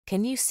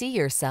Can you see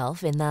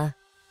yourself in the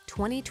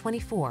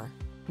 2024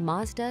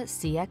 Mazda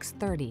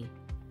CX-30?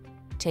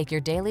 Take your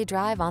daily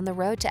drive on the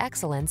road to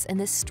excellence in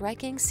this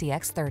striking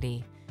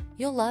CX-30.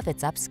 You'll love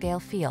its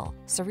upscale feel,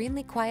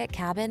 serenely quiet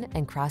cabin,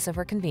 and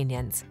crossover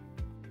convenience.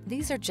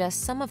 These are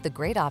just some of the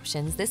great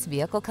options this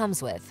vehicle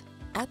comes with: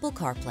 Apple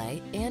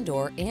CarPlay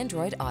and/or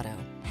Android Auto,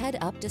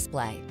 head-up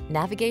display,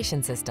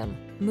 navigation system,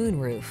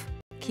 moonroof,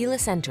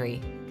 keyless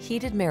entry,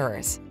 heated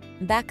mirrors,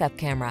 backup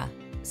camera,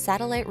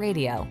 satellite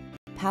radio,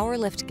 power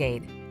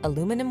liftgate,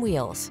 aluminum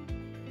wheels.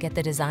 Get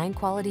the design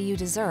quality you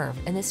deserve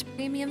in this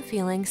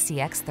premium-feeling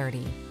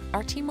CX-30.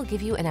 Our team will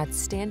give you an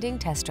outstanding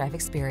test drive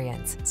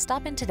experience.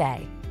 Stop in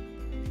today.